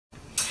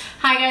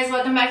Hi guys,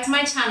 welcome back to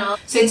my channel.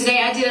 So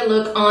today I did a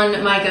look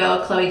on my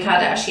girl Khloe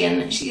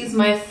Kardashian. She is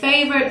my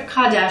favorite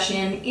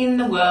Kardashian in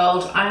the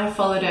world. I have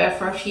followed her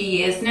for a few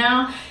years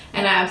now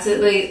and I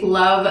absolutely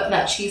love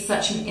that she's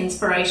such an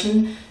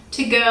inspiration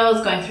to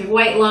girls going through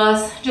weight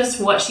loss, just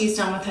what she's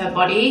done with her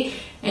body,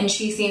 and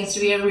she seems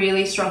to be a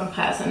really strong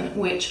person,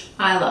 which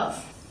I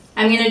love.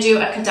 I'm going to do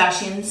a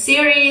Kardashian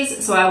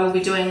series, so I will be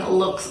doing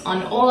looks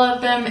on all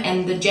of them,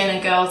 and the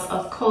Jenner girls,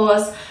 of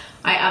course.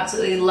 I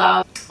absolutely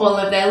love all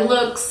of their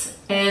looks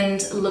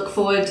and look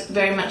forward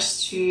very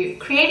much to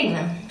creating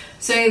them.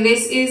 So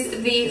this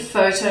is the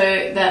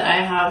photo that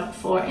I have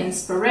for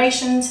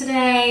inspiration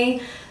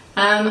today.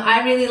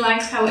 I really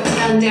liked how it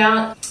turned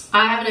out.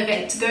 I have an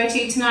event to go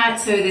to tonight,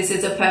 so this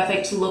is a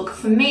perfect look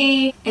for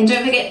me. And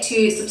don't forget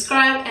to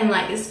subscribe and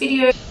like this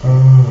video.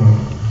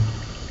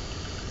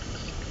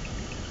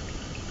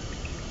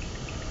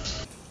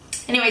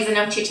 Anyways,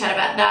 enough chit chat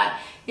about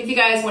that. If you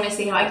guys want to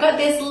see how I got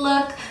this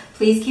look,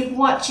 please keep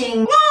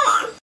watching.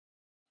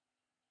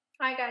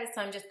 Hi guys,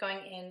 so I'm just going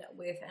in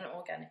with an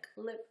organic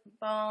lip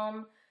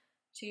balm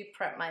to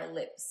prep my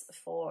lips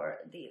for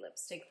the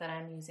lipstick that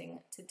I'm using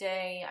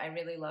today. I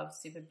really love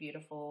Super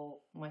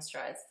Beautiful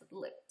moisturized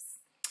lips.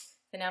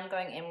 So now I'm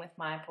going in with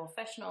my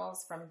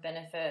Professionals from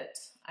Benefit.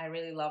 I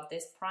really love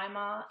this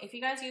primer. If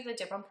you guys use a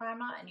different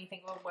primer and you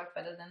think it would work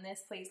better than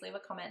this, please leave a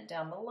comment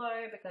down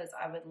below because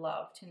I would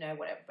love to know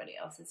what everybody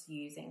else is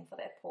using for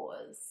their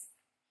pores.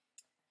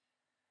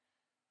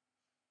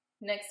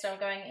 Next, I'm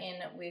going in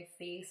with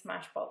the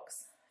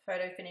Smashbox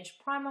Photo Finish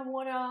Primer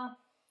Water.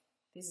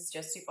 This is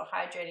just super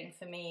hydrating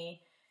for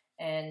me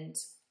and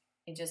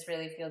it just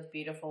really feels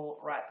beautiful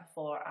right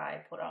before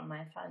I put on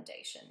my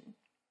foundation.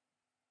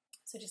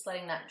 So just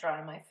letting that dry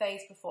on my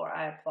face before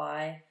I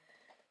apply.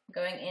 I'm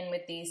going in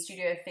with the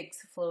Studio Fix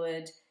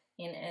Fluid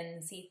in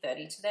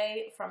NC30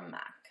 today from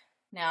MAC.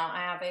 Now I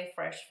have a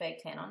fresh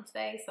fake tan on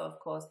today, so of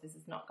course this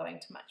is not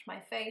going to match my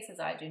face as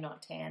I do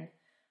not tan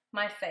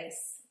my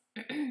face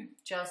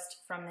just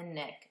from the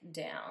neck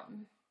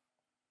down.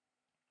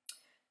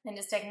 Then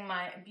just taking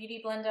my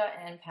beauty blender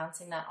and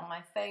pouncing that on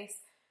my face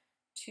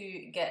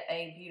to get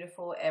a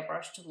beautiful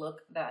airbrushed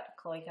look that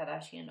Khloe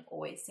Kardashian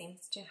always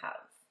seems to have.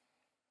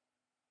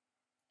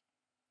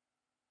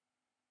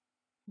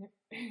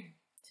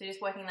 So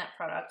just working that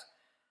product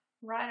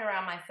right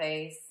around my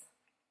face,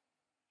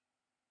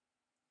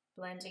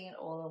 blending it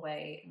all the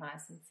way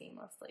nice and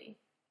seamlessly.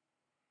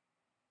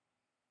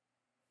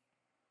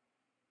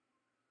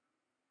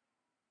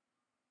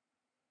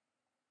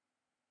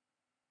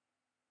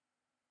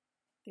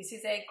 This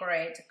is a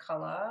great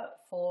color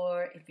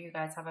for if you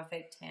guys have a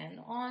fake tan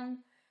on.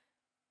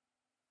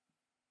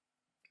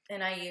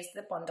 And I use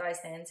the Bondi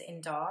Sands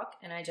in dark,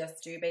 and I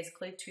just do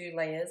basically 2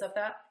 layers of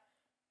that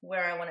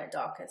where I want it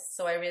darkest.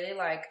 So I really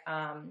like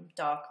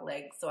dark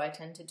legs, so I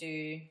tend to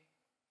do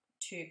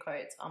 2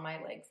 coats on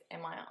my legs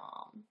and my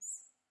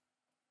arms.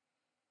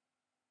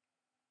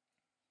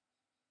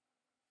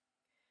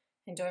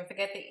 And don't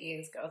forget the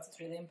ears, girls, it's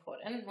really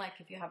important. Like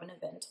if you have an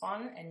event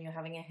on and you're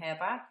having a hair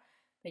back,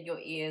 that your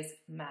ears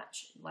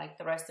match like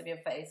the rest of your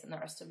face and the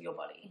rest of your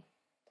body.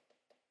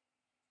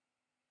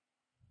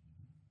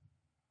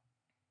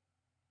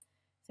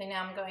 So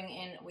now I'm going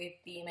in with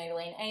the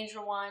Maybelline Age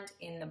Rewind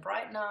in the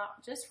brightener,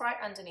 just right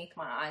underneath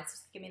my eyes,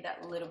 just to give me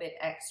that little bit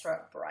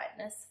extra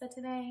brightness for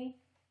today.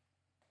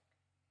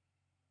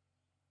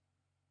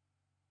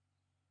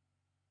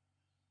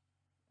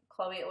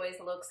 Khloe always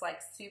looks like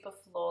super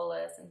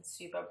flawless and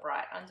super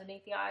bright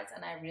underneath the eyes,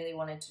 and I really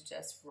wanted to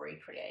just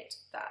recreate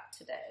that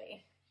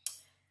today.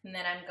 And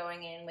then I'm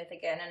going in with,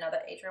 again, another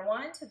Age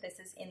Rewind. So this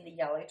is in the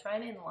yellow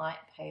tone in light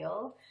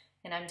pale.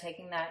 And I'm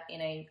taking that in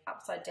a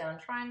upside down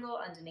triangle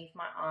underneath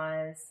my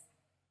eyes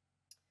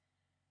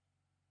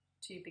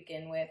to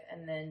begin with.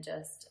 And then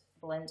just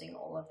blending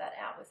all of that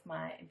out with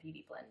my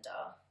beauty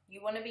blender.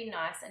 You want to be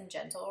nice and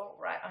gentle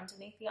right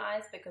underneath the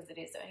eyes because it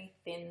is only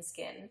thin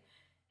skin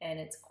and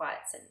it's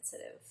quite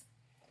sensitive.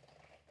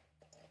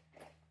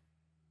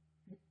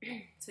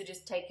 So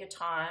just take your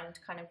time to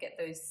kind of get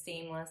those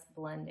seamless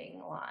blending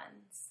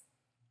lines.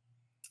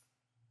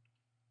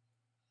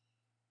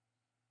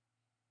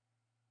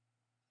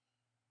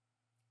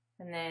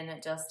 And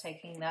then just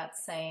taking that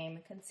same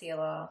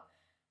concealer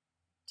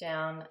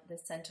down the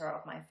center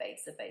of my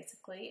face, so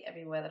basically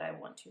everywhere that I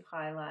want to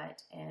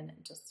highlight and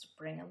just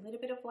bring a little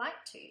bit of light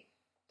to.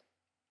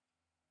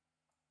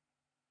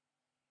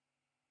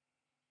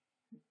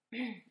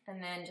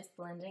 And then just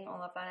blending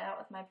all of that out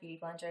with my beauty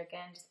blender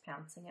again, just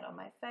pouncing it on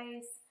my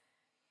face.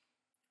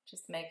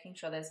 Just making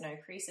sure there's no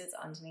creases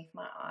underneath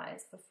my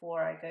eyes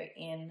before I go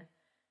in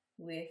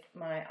with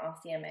my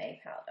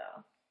RCMA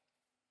powder.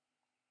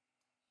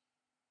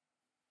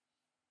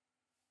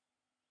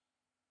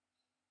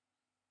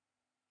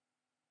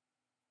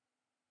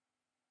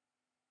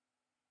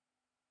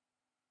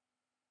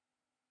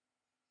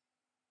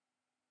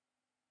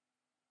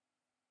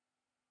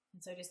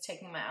 And so just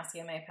taking my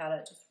RCMA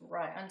powder just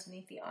right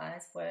underneath the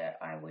eyes where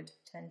I would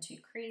tend to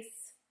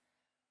crease.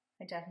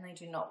 I definitely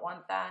do not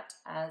want that,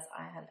 as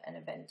I have an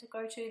event to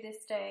go to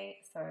this day,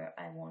 so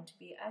I want to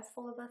be as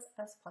full of it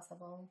as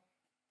possible.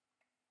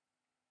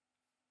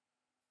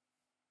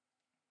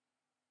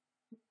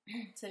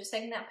 So just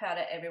taking that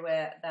powder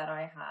everywhere that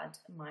I had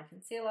my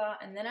concealer,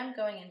 and then I'm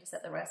going in to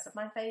set the rest of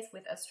my face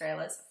with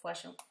Australia's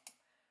Fresh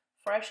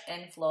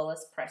and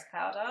Flawless Press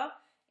Powder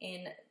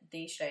in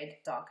the shade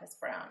Darkest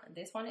Brown.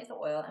 This one is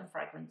oil and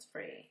fragrance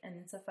free, and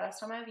it's the first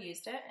time I've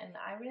used it and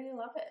I really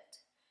love it.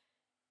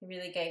 It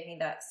really gave me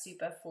that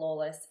super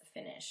flawless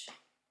finish.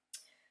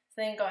 So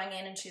then going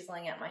in and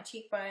chiseling out my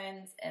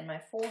cheekbones and my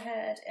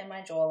forehead and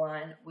my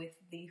jawline with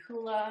the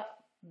HOOLA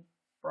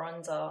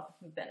bronzer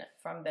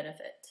from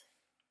Benefit.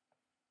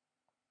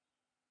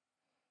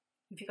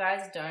 If you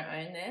guys don't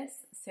own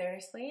this,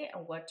 seriously,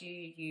 what do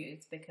you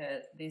use?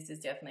 Because this is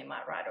definitely my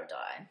ride or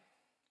die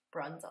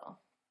bronzer.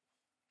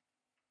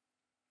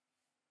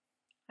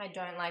 I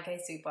don't like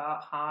a super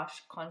harsh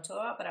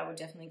contour, but I would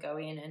definitely go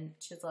in and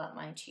chisel out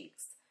my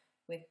cheeks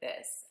with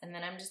this. And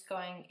then I'm just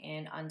going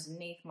in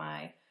underneath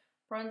my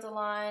bronzer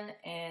line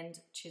and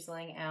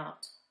chiseling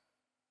out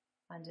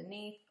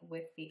underneath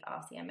with the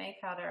RCMA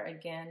powder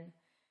again.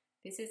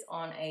 This is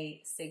on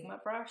a Sigma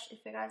brush, if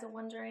you guys are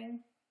wondering.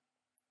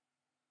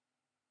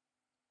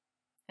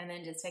 And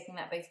then just taking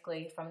that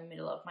basically from the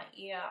middle of my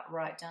ear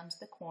right down to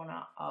the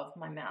corner of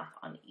my mouth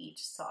on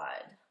each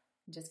side.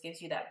 It just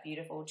gives you that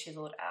beautiful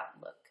chiseled out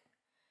look.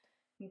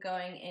 I'm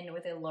going in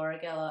with a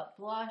L'Oreal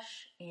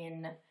blush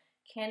in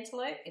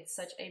Cantaloupe. It's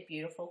such a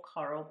beautiful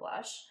coral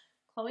blush.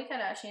 Khloe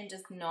Kardashian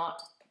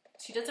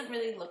she doesn't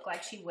really look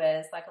like she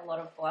wears like a lot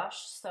of blush,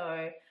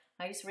 so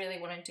I just really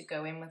wanted to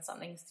go in with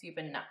something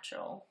super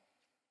natural.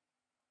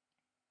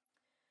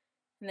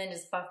 And then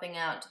just buffing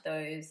out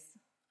those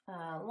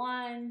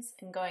lines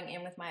and going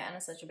in with my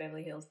Anastasia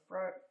Beverly Hills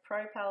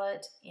Pro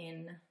palette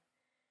in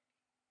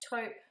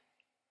Taupe.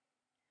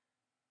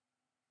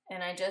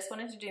 And I just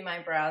wanted to do my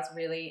brows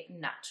really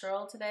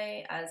natural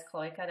today, as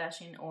Khloe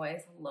Kardashian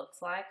always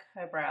looks like.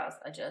 Her brows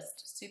are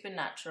just super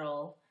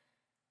natural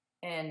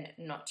and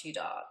not too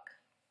dark.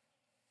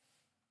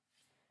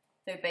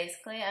 So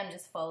basically I'm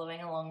just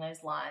following along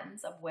those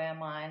lines of where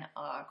mine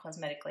are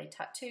cosmetically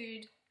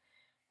tattooed,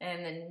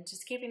 and then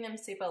just keeping them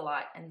super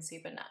light and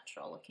super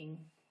natural looking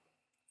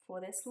for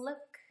this look.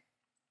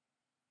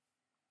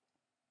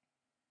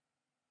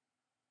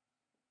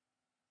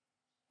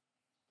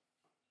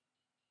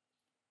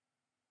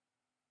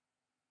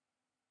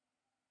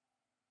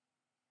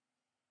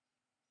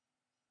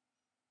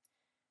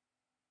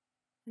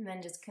 And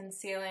then just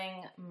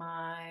concealing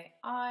my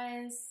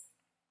eyes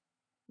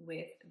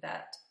with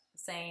that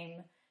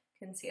same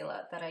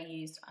concealer that I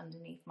used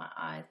underneath my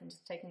eyes, and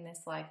just taking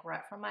this like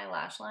right from my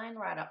lash line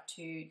right up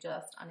to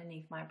just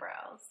underneath my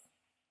brows.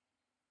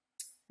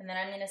 And then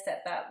I'm going to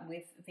set that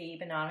with the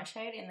banana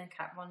shade in the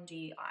Kat Von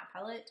D eye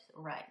palette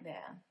right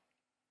there.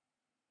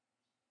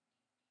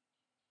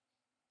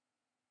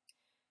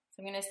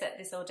 So I'm going to set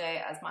this all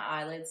day, as my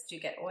eyelids do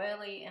get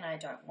oily and I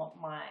don't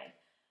want my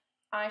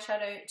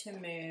eyeshadow to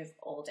move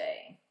all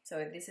day.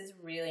 So this is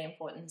a really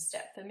important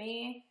step for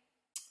me.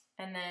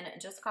 And then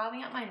just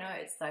carving out my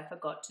nose. I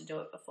forgot to do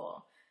it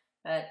before.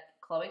 But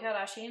Khloe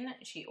Kardashian,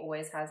 she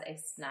always has a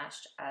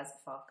snatched as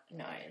fuck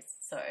nose.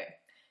 So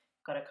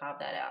got to carve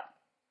that out.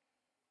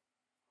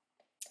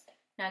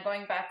 Now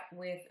going back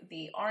with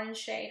the orange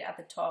shade at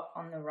the top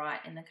on the right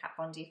in the Kat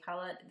Von D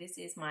palette. This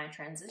is my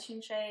transition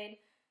shade.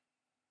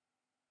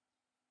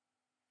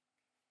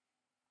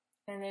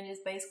 And then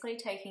just basically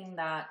taking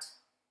that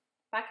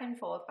back and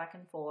forth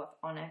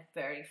on a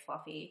very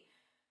fluffy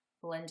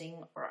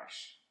blending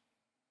brush.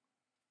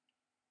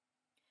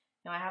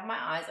 Now I have my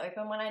eyes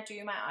open when I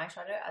do my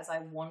eyeshadow, as I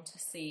want to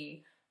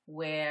see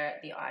where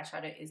the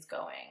eyeshadow is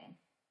going.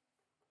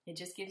 It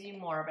just gives you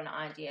more of an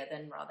idea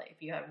than rather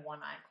if you have one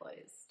eye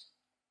closed.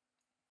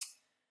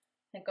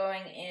 Now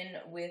going in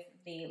with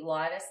the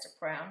lightest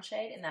brown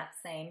shade in that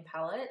same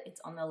palette,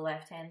 it's on the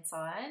left hand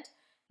side,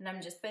 and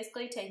I'm just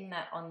basically taking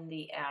that on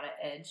the outer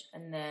edge,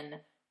 and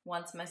then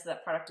once most of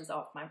that product is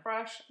off my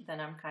brush, then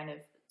I'm kind of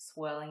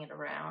swirling it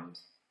around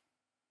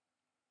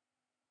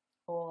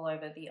all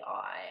over the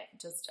eye,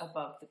 just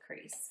above the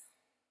crease.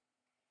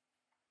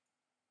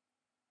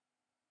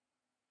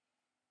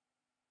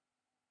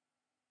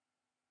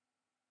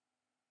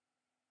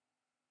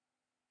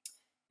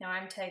 Now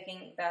I'm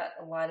taking that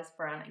lightest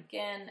brown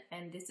again,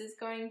 and this is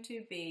going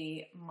to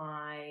be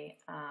my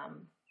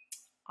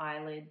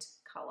eyelid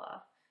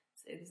color.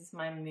 So this is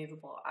my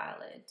movable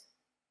eyelid.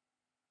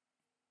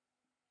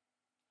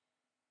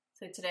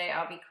 So today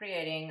I'll be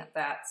creating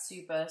that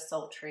super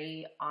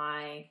sultry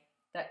eye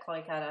that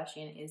Khloe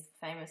Kardashian is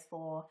famous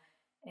for,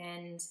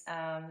 and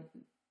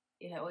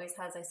it always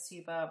has a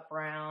super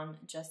brown,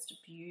 just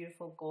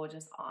beautiful,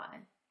 gorgeous eye.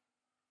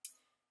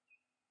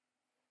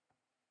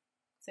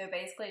 So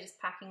basically just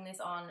packing this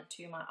on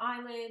to my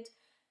eyelid,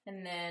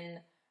 and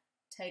then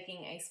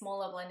taking a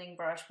smaller blending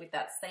brush with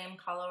that same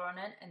color on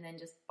it, and then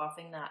just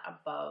buffing that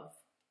above,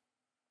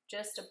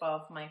 just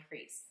above my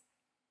crease.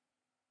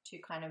 to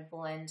kind of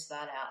blend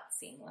that out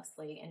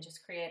seamlessly and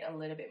just create a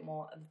little bit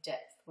more of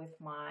depth with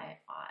my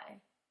eye.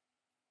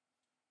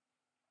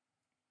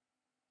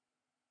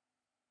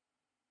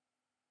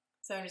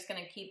 So I'm just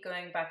going to keep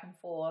going back and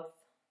forth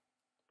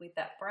with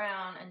that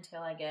brown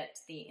until I get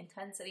the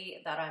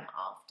intensity that I'm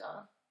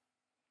after.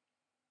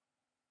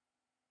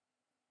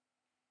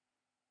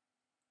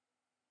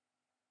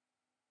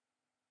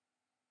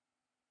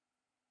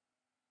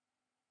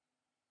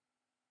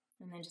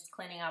 And then just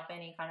cleaning up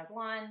any kind of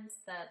lines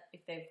that if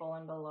they've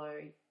fallen below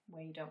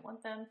where you don't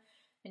want them,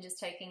 and just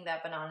taking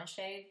that banana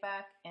shade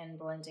back and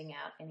blending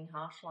out any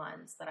harsh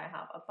lines that I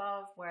have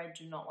above where I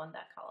do not want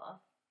that color.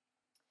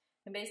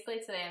 And basically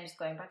today I'm just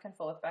going back and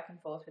forth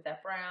with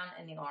that brown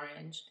and the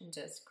orange and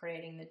just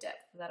creating the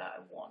depth that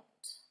I want.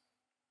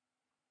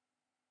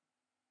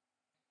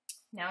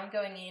 Now I'm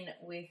going in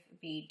with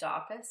the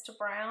darkest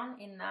brown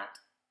in that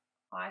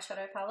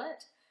eyeshadow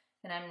palette,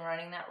 and I'm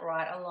running that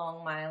right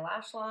along my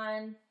lash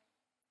line.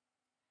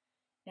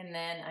 And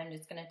then I'm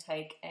just going to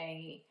take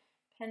a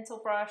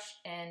pencil brush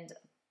and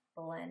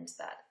blend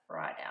that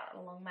right out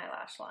along my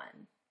lash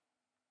line.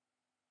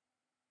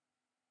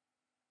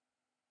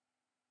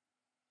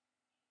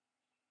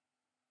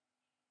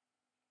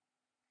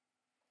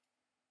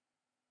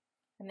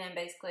 And then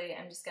basically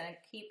I'm just going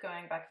to keep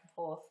going back and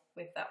forth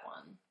with that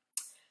one.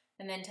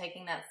 And then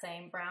taking that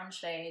same brown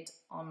shade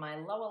on my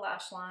lower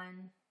lash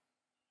line.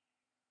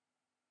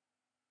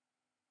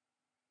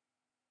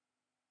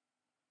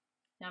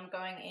 Now I'm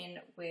going in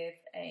with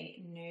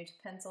a nude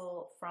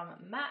pencil from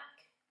MAC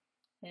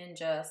and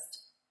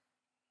just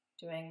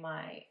doing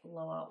my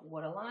lower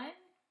waterline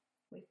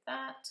with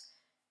that.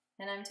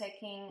 And I'm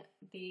taking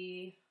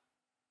the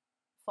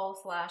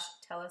False Lash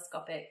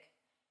Telescopic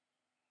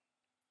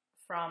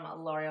from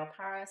L'Oreal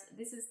Paris.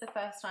 This is the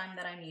first time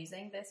that I'm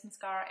using this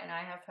mascara, and I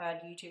have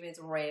heard YouTubers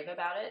rave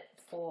about it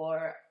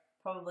for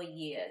probably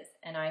years.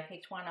 And I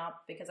picked one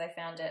up because I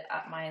found it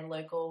at my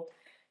local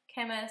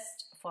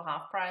chemist for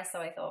half price, so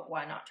I thought,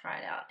 why not try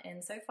it out?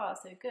 And so far,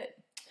 so good.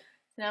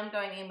 So now I'm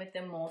going in with the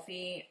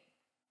Morphe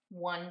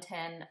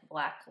 110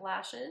 Black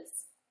Lashes.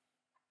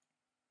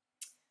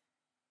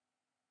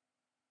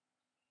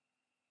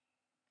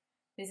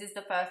 This is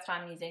the first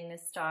time using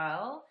this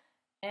style,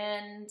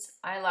 and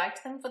I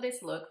liked them for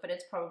this look, but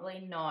it's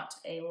probably not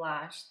a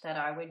lash that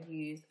I would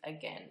use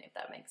again, if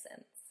that makes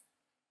sense.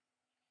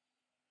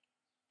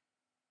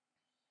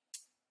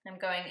 I'm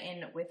going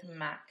in with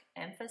MAC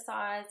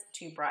Emphasize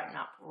to brighten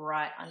up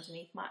right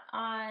underneath my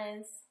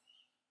eyes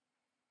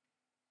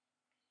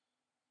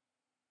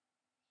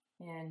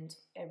and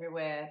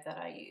everywhere that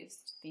I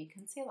used the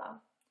concealer.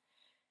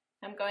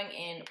 I'm going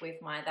in with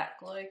my That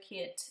Glow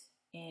kit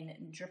in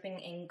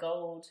Dripping in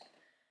Gold.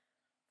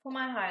 For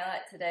my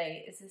highlight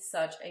today, this is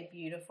such a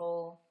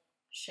beautiful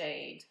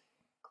shade.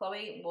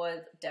 Khloe was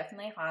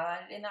definitely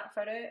highlighted in that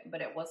photo,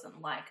 but it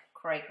wasn't like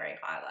cray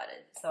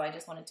highlighted. So I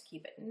just wanted to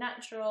keep it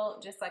natural,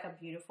 just like a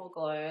beautiful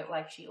glow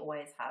like she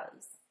always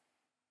has.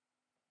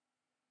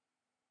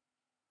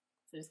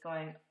 So just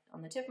going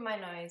on the tip of my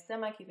nose,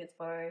 then my cupid's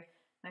bow,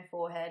 my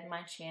forehead,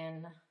 my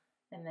chin,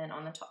 and then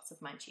on the tops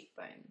of my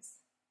cheekbones.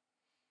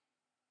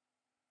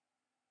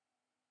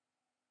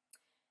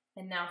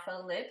 And now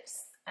for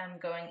lips, I'm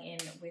going in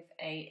with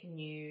a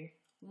new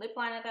lip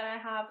liner that I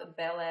have,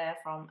 Bel Air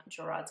from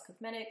GERARD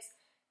Cosmetics.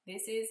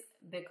 This is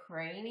the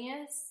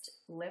creamiest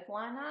lip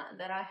liner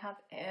that I have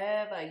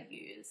ever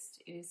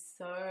used. It is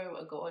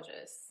so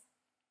gorgeous.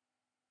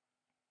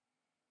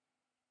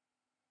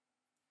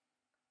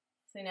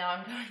 So now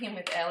I'm going in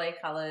with LA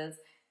Colors.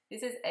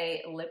 This is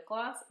a lip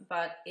gloss,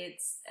 but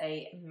it's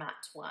a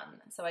matte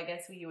one. So I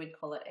guess you would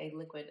call it a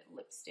liquid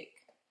lipstick.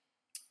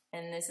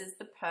 And this is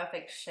the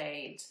perfect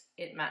shade.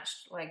 It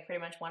matched like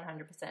pretty much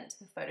 100% to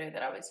the photo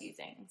that I was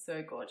using.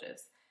 So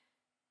gorgeous.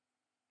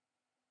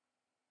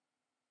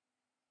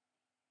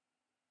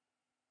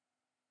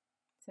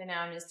 So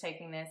now I'm just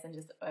taking this and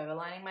just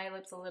overlining my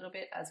lips a little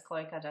bit, as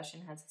Khloe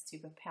Kardashian has a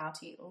super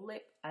pouty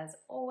lip as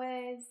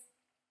always.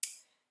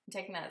 I'm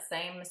taking that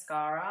same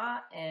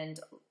mascara and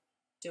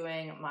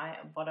doing my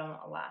bottom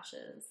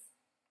lashes.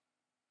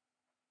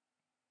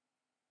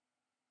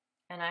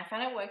 And I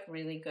found it worked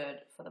really good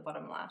for the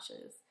bottom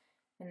lashes.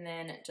 And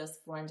then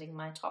just blending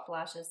my top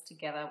lashes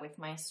together with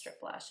my strip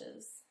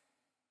lashes.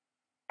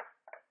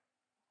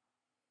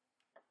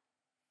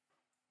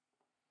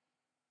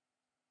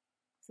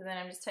 So then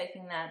I'm just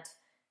taking that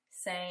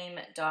same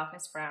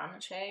darkest brown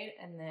shade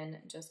and then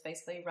just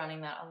basically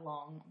running that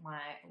along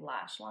my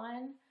lash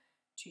line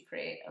to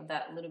create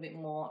that little bit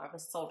more of a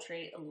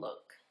sultry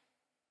look.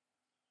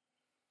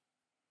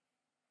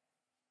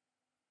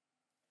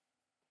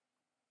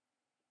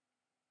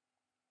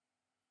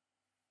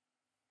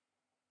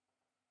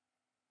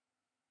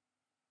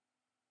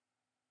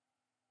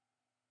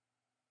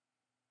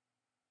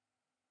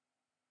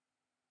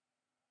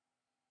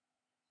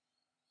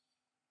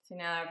 So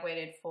now I've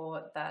waited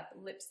for that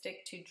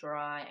lipstick to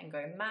dry and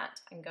go matte.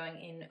 I'm going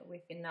in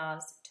with the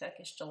NARS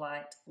Turkish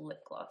Delight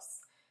lip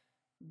gloss.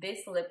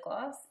 This lip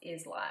gloss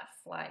is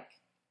life, like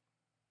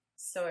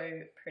so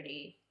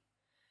pretty.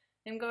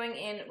 I'm going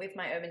in with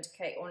my Urban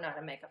Decay All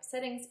Nighter Makeup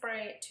Setting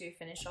Spray to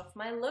finish off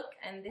my look,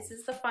 and this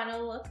is the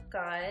final look,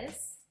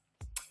 guys.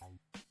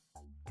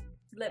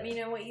 Let me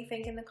know what you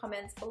think in the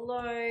comments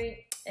below,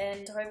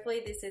 and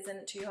hopefully this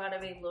isn't too hard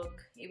of a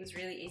look. It was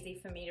really easy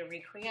for me to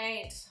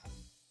recreate.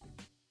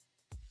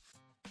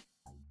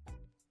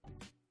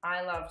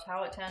 I loved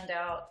how it turned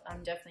out.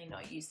 I'm definitely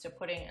not used to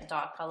putting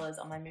dark colors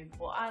on my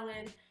movable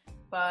eyelid,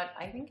 but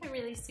I think it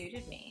really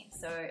suited me,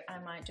 so I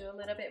might do a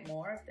little bit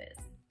more of this.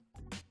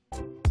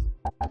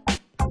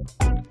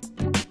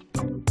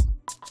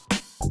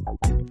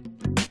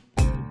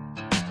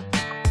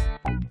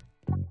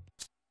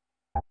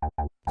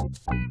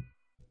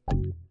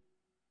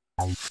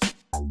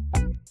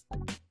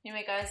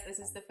 Anyway guys, this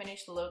is the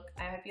finished look.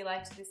 I hope you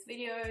liked this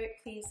video.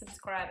 Please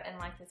subscribe and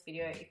like this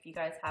video if you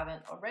guys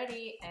haven't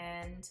already,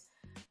 and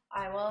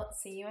I will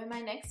see you in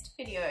my next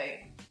video.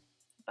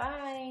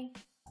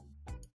 Bye!